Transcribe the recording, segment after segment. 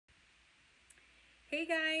Hey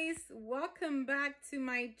guys, welcome back to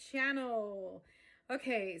my channel.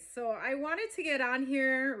 Okay, so I wanted to get on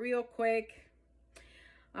here real quick.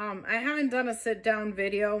 I haven't done a sit down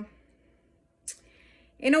video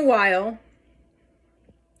in a while.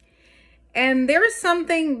 And there's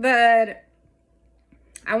something that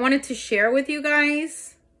I wanted to share with you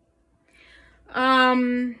guys.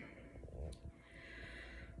 I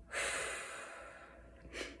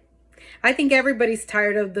think everybody's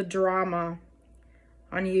tired of the drama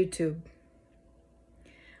on YouTube.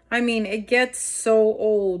 I mean, it gets so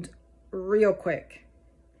old real quick.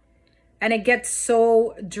 And it gets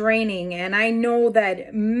so draining. And I know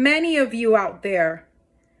that many of you out there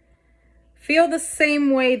feel the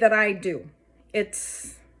same way that I do.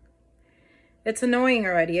 It's annoying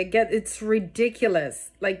already. It's ridiculous.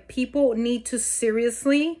 Like, people need to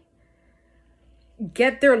seriously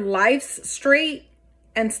get their lives straight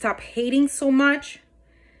and stop hating so much.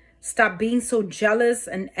 Stop being so jealous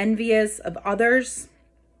and envious of others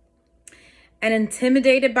and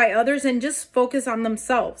intimidated by others, and just focus on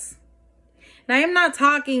themselves. And I am not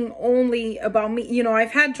talking only about me. You know,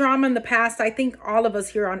 I've had drama in the past. I think all of us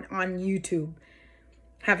here on YouTube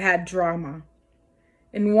have had drama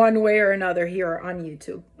in one way or another here on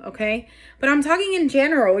YouTube, okay? But I'm talking in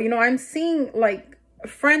general. You know, I'm seeing like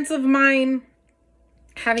friends of mine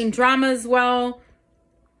having drama as well.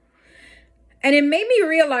 And it made me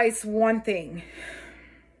realize one thing.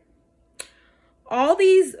 All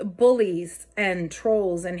these bullies and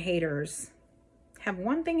trolls and haters have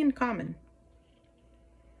one thing in common.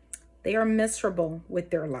 They are miserable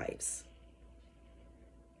with their lives.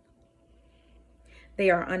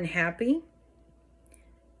 They are unhappy,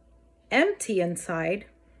 empty inside.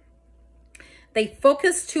 They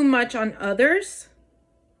focus too much on others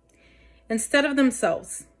instead of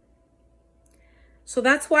themselves. So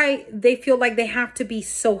that's why they feel like they have to be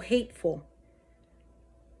so hateful,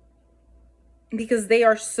 because they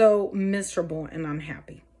are so miserable and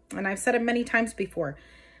unhappy. And I've said it many times before.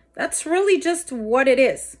 That's really just what it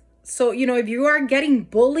is. So, you know, if you are getting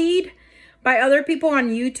bullied by other people on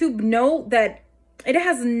YouTube, know that it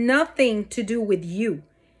has nothing to do with you.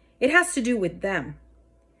 It has to do with them.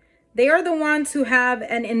 They are the ones who have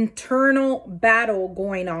an internal battle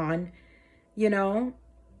going on, you know.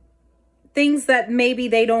 Things that maybe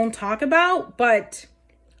they don't talk about, but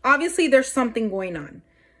obviously there's something going on.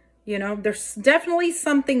 You know, there's definitely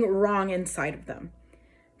something wrong inside of them.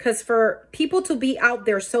 Because for people to be out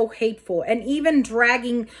there so hateful and even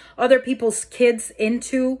dragging other people's kids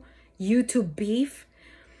into YouTube beef,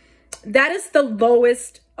 that is the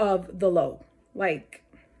lowest of the low. Like,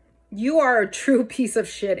 you are a true piece of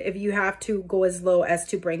shit if you have to go as low as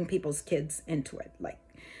to bring people's kids into it. Like,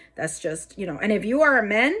 that's just, you know, and if you are a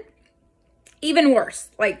man, even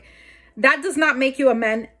worse. Like, that does not make you a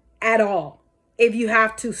man at all if you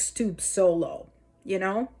have to stoop so low, you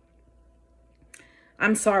know?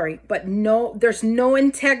 I'm sorry, but no, there's no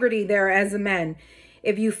integrity there as a man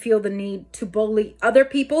if you feel the need to bully other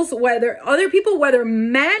people, whether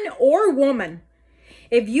man or woman.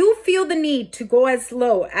 If you feel the need to go as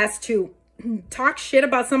low as to talk shit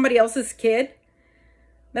about somebody else's kid,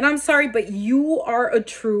 then I'm sorry, but you are a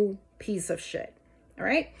true piece of shit. All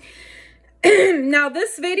right? Now,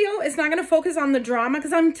 this video is not going to focus on the drama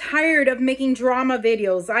because I'm tired of making drama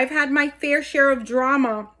videos. I've had my fair share of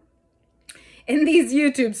drama in these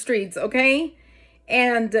YouTube streets, okay?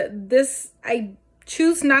 And I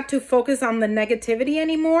choose not to focus on the negativity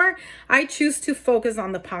anymore. I choose to focus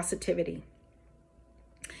on the positivity.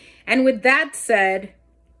 And with that said,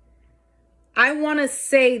 I want to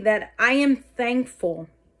say that I am thankful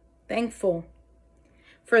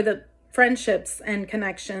for the friendships and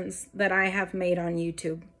connections that I have made on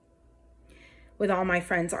YouTube with all my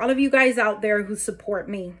friends, all of you guys out there who support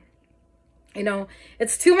me. You know,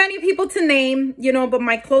 it's too many people to name, you know, but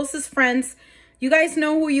my closest friends, you guys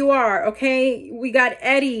know who you are, okay? We got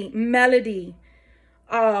Eddie, Melody,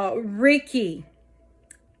 Ricky,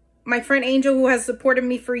 my friend Angel, who has supported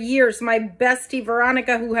me for years, my bestie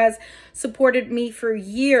Veronica, who has supported me for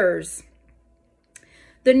years.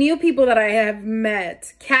 The new people that I have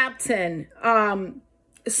met, Captain,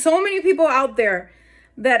 so many people out there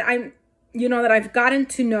that that I've gotten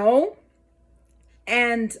to know.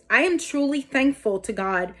 And I am truly thankful to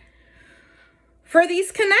God for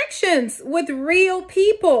these connections with real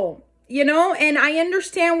people, you know. And I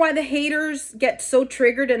understand why the haters get so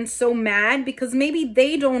triggered and so mad, because maybe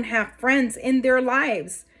they don't have friends in their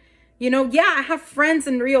lives. You know, yeah, I have friends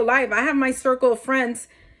in real life. I have my circle of friends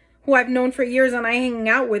who I've known for years and I hang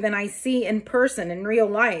out with and I see in person in real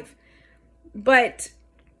life. But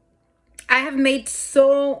I have made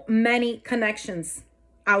so many connections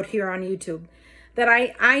out here on YouTube that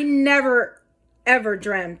I never, ever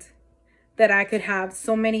dreamt that I could have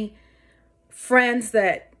so many friends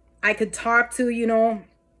that I could talk to, you know,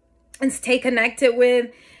 and stay connected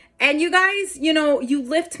with. And you guys, you know, you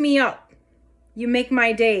lift me up. You make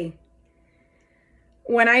my day.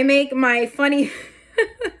 When I make my funny,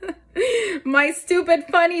 my stupid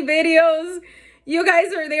funny videos, you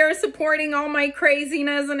guys are there supporting all my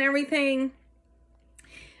craziness and everything.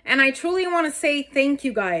 And I truly want to say thank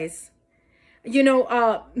you guys. You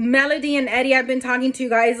know, Melody and Eddie, I've been talking to you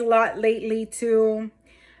guys a lot lately too.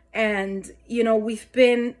 And, you know, we've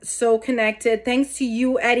been so connected. Thanks to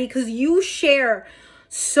you, Eddie, because you share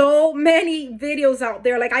so many videos out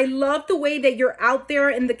there. Like, I love the way that you're out there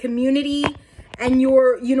in the community and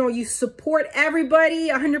you're, you know, you support everybody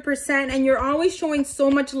 100%. And you're always showing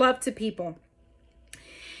so much love to people.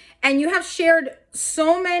 And you have shared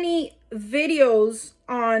so many videos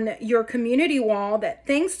on your community wall that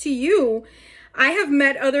thanks to you, I have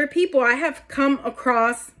met other people. I have come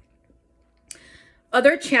across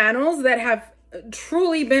other channels that have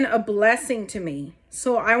truly been a blessing to me.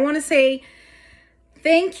 So I want to say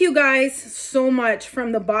thank you guys so much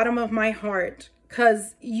from the bottom of my heart,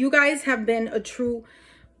 because you guys have been a true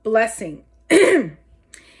blessing.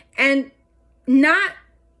 And not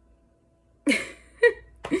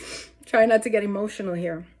try not to get emotional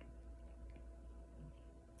here.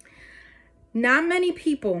 Not many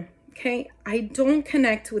people, okay? I don't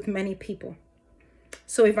connect with many people.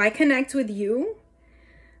 So if I connect with you,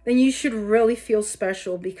 then you should really feel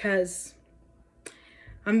special, because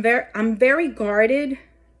I'm very guarded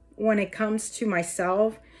when it comes to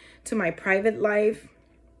myself, to my private life.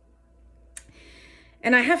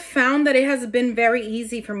 And I have found that it has been very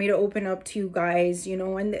easy for me to open up to you guys, you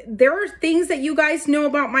know, and there are things that you guys know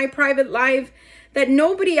about my private life that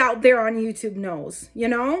nobody out there on YouTube knows, you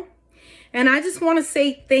know? And I just want to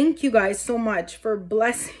say thank you guys so much for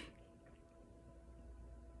blessing.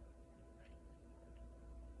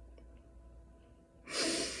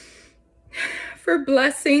 For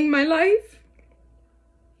blessing my life.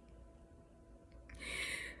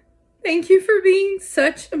 Thank you for being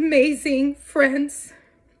such amazing friends.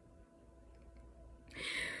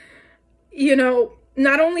 You know,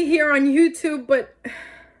 not only here on YouTube, but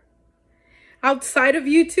outside of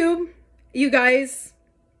YouTube, you guys,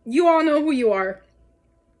 you all know who you are.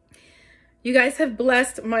 You guys have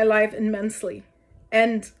blessed my life immensely.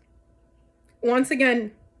 And once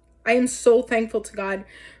again, I am so thankful to God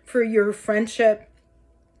for your friendship.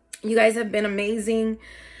 You guys have been amazing.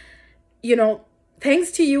 You know,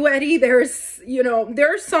 thanks to you, Eddie, there's, you know,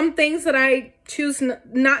 there are some things that I choose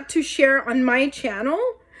not to share on my channel.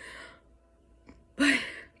 But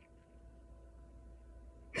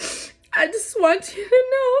I just want you to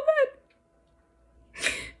know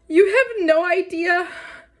that you have no idea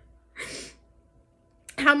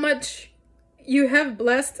how much you have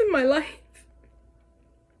blessed in my life.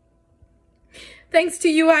 Thanks to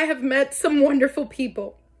you, I have met some wonderful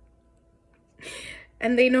people.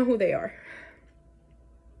 And they know who they are.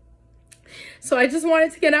 So I just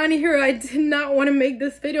wanted to get out of here. I did not want to make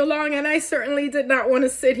this video long, and I certainly did not want to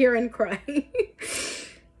sit here and cry.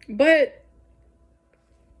 But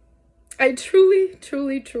I truly,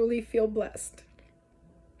 truly, truly feel blessed.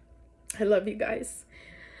 I love you guys.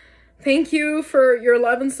 Thank you for your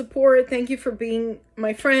love and support. Thank you for being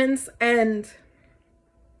my friends. And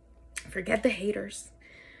forget the haters.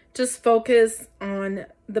 Just focus on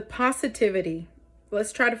the positivity.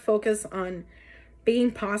 Let's try to focus on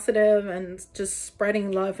being positive and just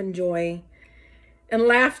spreading love and joy and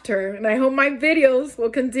laughter. And I hope my videos will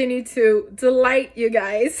continue to delight you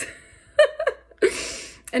guys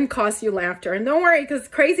and cause you laughter. And don't worry, because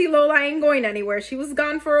Crazy Lola ain't going anywhere. She was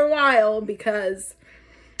gone for a while because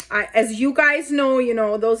as you guys know, you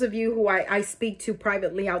know, those of you who I speak to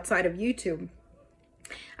privately outside of YouTube,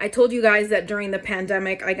 I told you guys that during the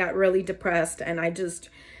pandemic, I got really depressed, and I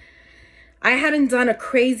hadn't done a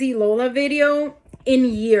Crazy Lola video in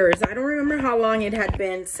years. I don't remember how long it had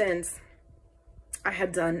been since I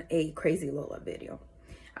had done a Crazy Lola video.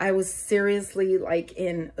 I was seriously like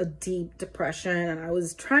in a deep depression, and I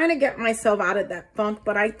was trying to get myself out of that funk.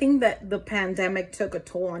 But I think that the pandemic took a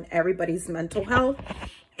toll on everybody's mental health.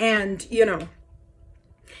 And, you know,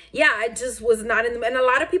 yeah, I just was not in the, and a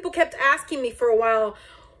lot of people kept asking me for a while,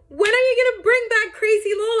 when are you going to bring back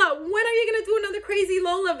Crazy Lola? When are you going to do another Crazy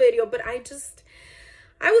Lola video? But I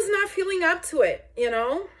was not feeling up to it, you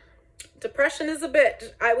know? Depression is a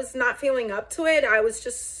bitch. I was not feeling up to it. I was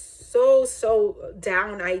just so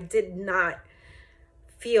down. I did not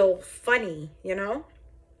feel funny, you know?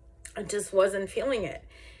 I just wasn't feeling it.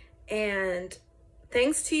 And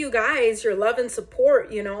thanks to you guys, your love and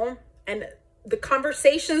support, you know? And the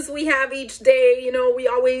conversations we have each day. You know, we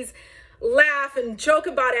always laugh and joke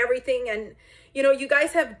about everything. And, you know, you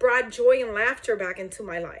guys have brought joy and laughter back into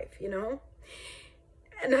my life, you know.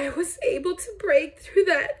 And I was able to break through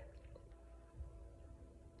that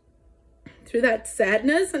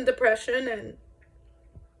sadness and depression, and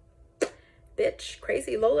bitch,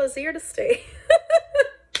 crazy Lola's here to stay.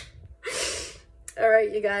 All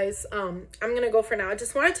right, you guys, I'm gonna go for now. I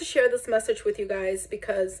just wanted to share this message with you guys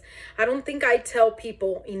because I don't think I tell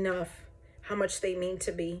people enough how much they mean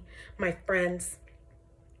to me, my friends,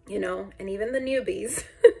 you know, and even the newbies,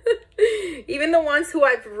 even the ones who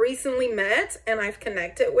I've recently met and I've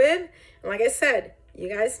connected with. And like I said,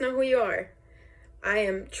 you guys know who you are. I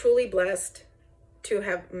am truly blessed to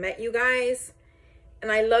have met you guys,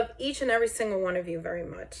 and I love each and every single one of you very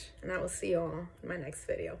much. And I will see you all in my next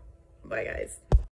video. Bye, guys.